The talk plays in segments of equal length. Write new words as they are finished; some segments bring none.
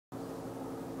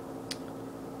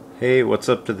Hey, what's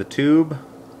up to the tube?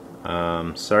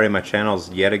 Sorry my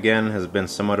channel's yet again has been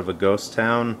somewhat of a ghost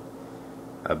town.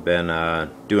 I've been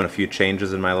doing a few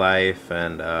changes in my life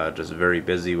and just very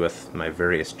busy with my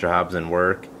various jobs and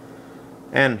work.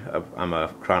 And I'm a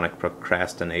chronic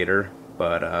procrastinator,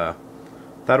 but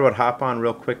thought I would hop on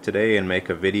real quick today and make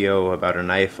a video about a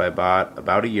knife I bought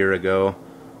about a year ago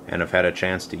and have had a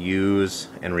chance to use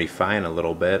and refine a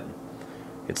little bit.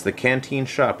 It's the Canteen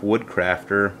Shop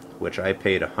Woodcrafter, which I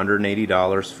paid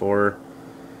 $180 for.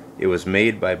 It was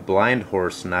made by Blind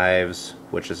Horse Knives,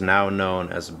 which is now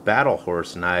known as Battle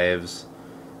Horse Knives,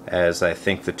 as I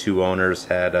think the two owners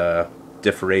had a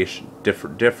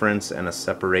difference and a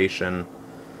separation,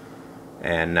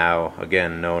 and now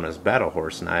again known as Battle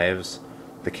Horse Knives.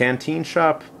 The Canteen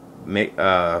Shop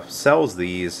sells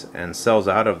these and sells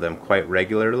out of them quite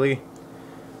regularly.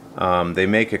 They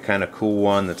make a kind of cool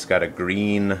one that's got a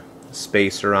green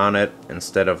spacer on it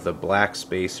instead of the black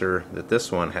spacer that this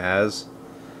one has.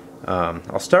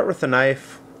 I'll start with the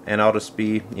knife and I'll just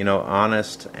be,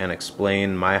 honest and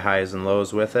explain my highs and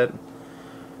lows with it.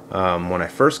 When I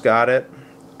first got it,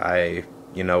 I,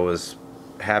 was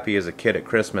happy as a kid at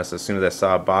Christmas as soon as I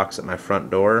saw a box at my front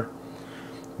door.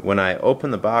 When I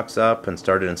opened the box up and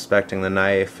started inspecting the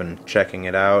knife and checking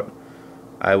it out,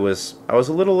 I was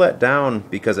a little let down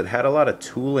because it had a lot of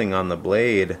tooling on the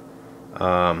blade,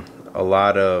 a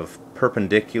lot of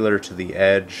perpendicular to the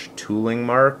edge tooling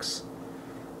marks,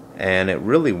 and it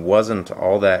really wasn't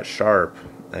all that sharp.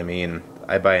 I mean,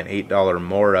 I buy an $8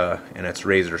 Mora and it's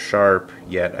razor sharp,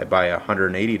 yet I buy a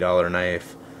 $180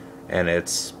 knife and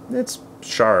it's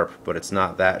sharp, but it's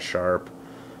not that sharp.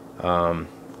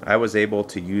 I was able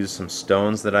to use some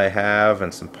stones that I have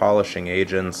and some polishing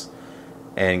agents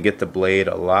and get the blade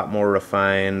a lot more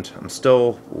refined. I'm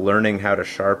still learning how to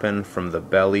sharpen from the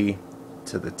belly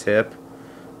to the tip,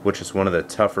 which is one of the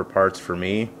tougher parts for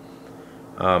me.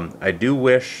 I do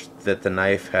wish that the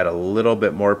knife had a little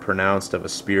bit more pronounced of a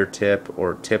spear tip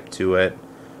or tip to it,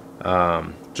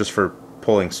 just for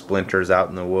pulling splinters out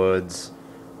in the woods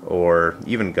or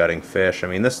even gutting fish. I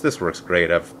mean, this works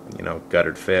great. I've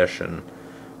gutted fish, and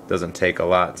it doesn't take a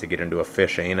lot to get into a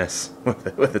fish anus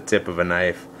with the tip of a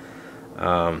knife.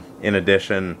 In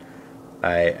addition,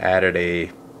 I added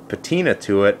a patina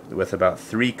to it with about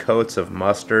 3 coats of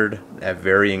mustard at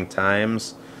varying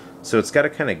times. So it's got a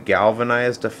kind of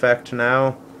galvanized effect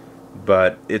now,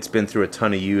 but it's been through a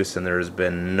ton of use and there's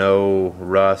been no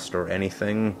rust or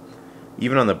anything.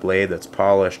 Even on the blade that's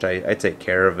polished, I take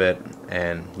care of it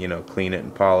and, clean it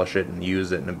and polish it and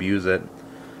use it and abuse it.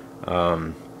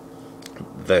 The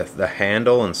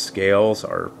handle and scales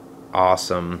are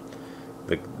awesome.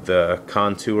 The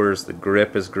contours, the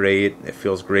grip is great. It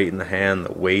feels great in the hand.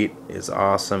 The weight is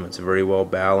awesome. It's very well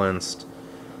balanced.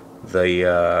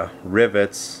 The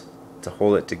rivets to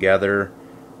hold it together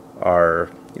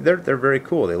they're very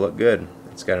cool. They look good.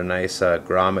 It's got a nice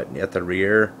grommet at the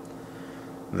rear.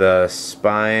 The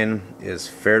spine is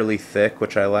fairly thick,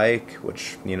 which I like,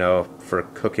 which, for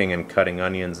cooking and cutting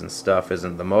onions and stuff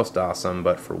isn't the most awesome,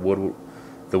 but for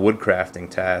the woodcrafting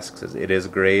tasks, it is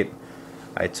great.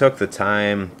 I took the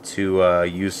time to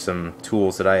use some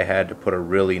tools that I had to put a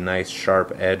really nice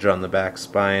sharp edge on the back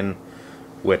spine,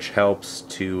 which helps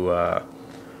to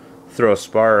throw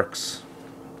sparks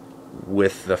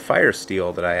with the fire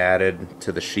steel that I added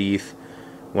to the sheath.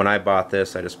 When I bought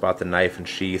this, I just bought the knife and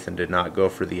sheath and did not go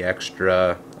for the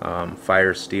extra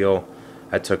fire steel.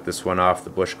 I took this one off the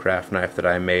Bushcaft knife that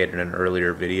I made in an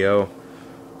earlier video.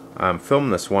 I'm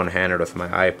filming this one-handed with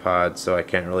my iPod, so I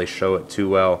can't really show it too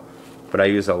well. But I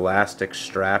use elastic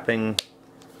strapping,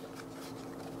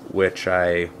 which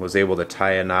I was able to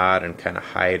tie a knot and kind of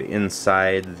hide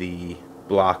inside the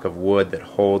block of wood that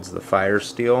holds the fire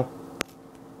steel.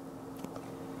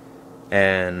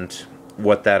 And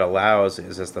what that allows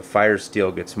is, as the fire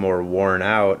steel gets more worn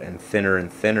out and thinner,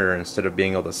 instead of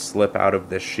being able to slip out of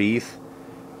this sheath,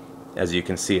 as you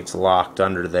can see, it's locked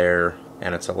under there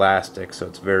and it's elastic, so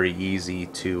it's very easy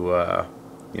to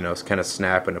it's kind of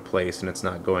snap into place and it's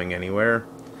not going anywhere.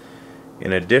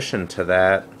 In addition to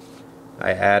that,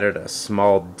 I added a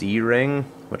small D-ring,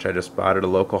 which I just bought at a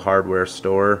local hardware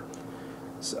store.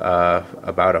 It's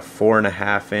about a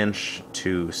 4.5 inch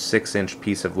to 6 inch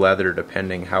piece of leather,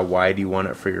 depending how wide you want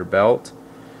it for your belt.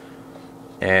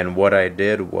 And what I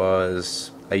did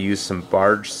was I used some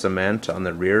barge cement on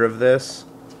the rear of this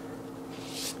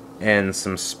and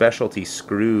some specialty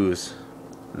screws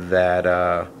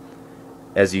that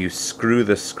as you screw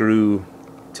the screw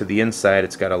to the inside,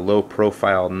 it's got a low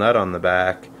profile nut on the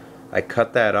back. I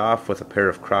cut that off with a pair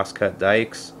of crosscut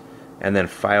dikes and then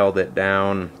filed it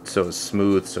down so it's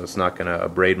smooth, so it's not going to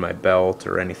abrade my belt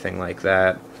or anything like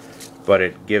that. but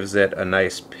it gives it a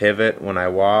nice pivot when I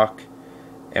walk,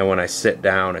 and when I sit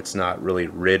down it's not really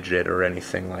rigid or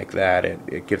anything like that.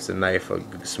 It gives the knife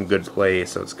some good play,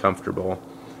 so it's comfortable.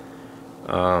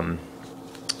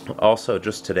 Also,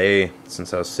 just today,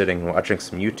 since I was sitting watching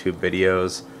some YouTube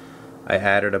videos, I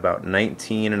added about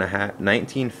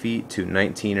 19 feet to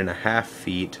 19 and a half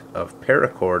feet of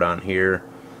paracord on here.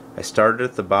 I started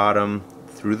at the bottom,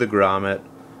 through the grommet,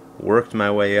 worked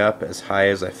my way up as high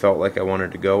as I felt like I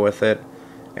wanted to go with it,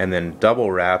 and then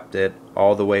double wrapped it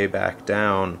all the way back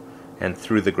down and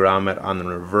through the grommet on the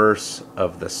reverse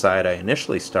of the side I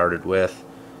initially started with,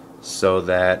 so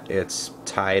that it's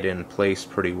tied in place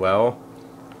pretty well.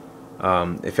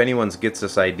 If anyone gets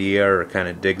this idea or kind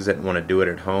of digs it and want to do it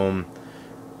at home,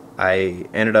 I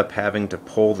ended up having to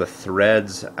pull the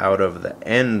threads out of the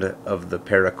end of the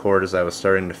paracord as I was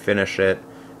starting to finish it,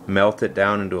 melt it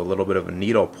down into a little bit of a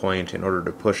needle point in order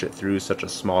to push it through such a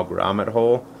small grommet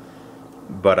hole.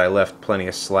 But I left plenty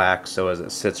of slack, so as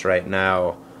it sits right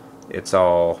now, it's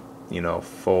all, you know,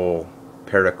 full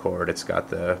paracord. It's got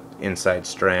the inside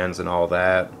strands and all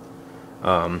that.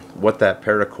 What that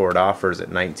paracord offers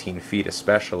at 19 feet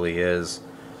especially is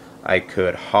I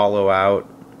could hollow out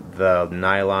the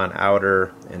nylon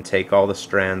outer and take all the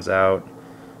strands out.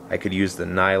 I could use the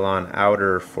nylon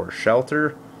outer for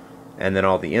shelter, and then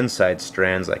all the inside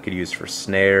strands I could use for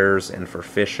snares and for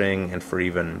fishing and for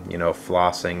even, you know,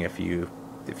 flossing if you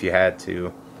had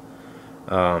to.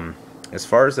 As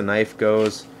far as the knife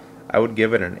goes, I would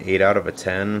give it an 8 out of a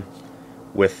 10.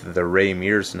 With the Ray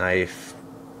Mears knife,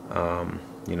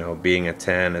 you know, being a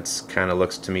 10, it's kind of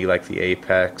looks to me like the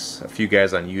Apex. A few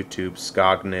guys on YouTube,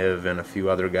 Skogniv and a few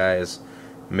other guys,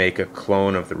 make a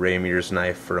clone of the Ray Mears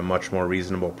knife for a much more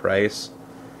reasonable price.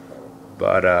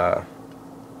 But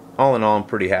all in all, I'm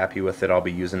pretty happy with it. I'll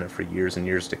be using it for years and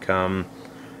years to come.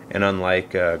 And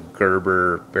unlike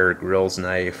Gerber Bear Grylls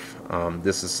knife,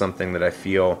 this is something that I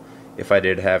feel if I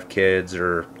did have kids,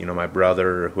 or, you know, my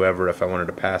brother or whoever, if I wanted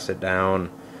to pass it down,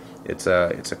 it's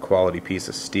a quality piece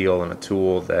of steel and a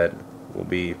tool that will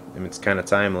be, I mean, it's kind of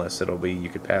timeless. It'll be, you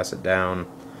could pass it down.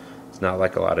 It's not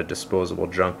like a lot of disposable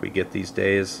junk we get these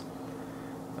days.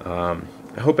 I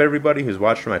hope everybody who's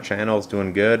watching my channel is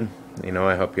doing good. You know,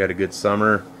 I hope you had a good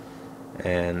summer,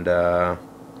 and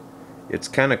it's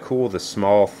kind of cool the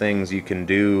small things you can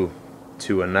do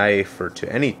to a knife or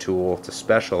to any tool to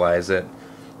specialize it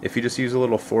if you just use a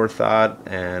little forethought,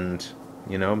 and,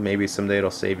 you know, maybe someday it'll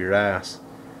save your ass.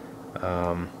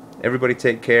 Everybody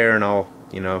take care, and I'll,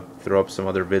 you know, throw up some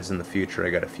other vids in the future. I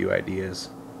got a few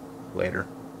ideas. Later.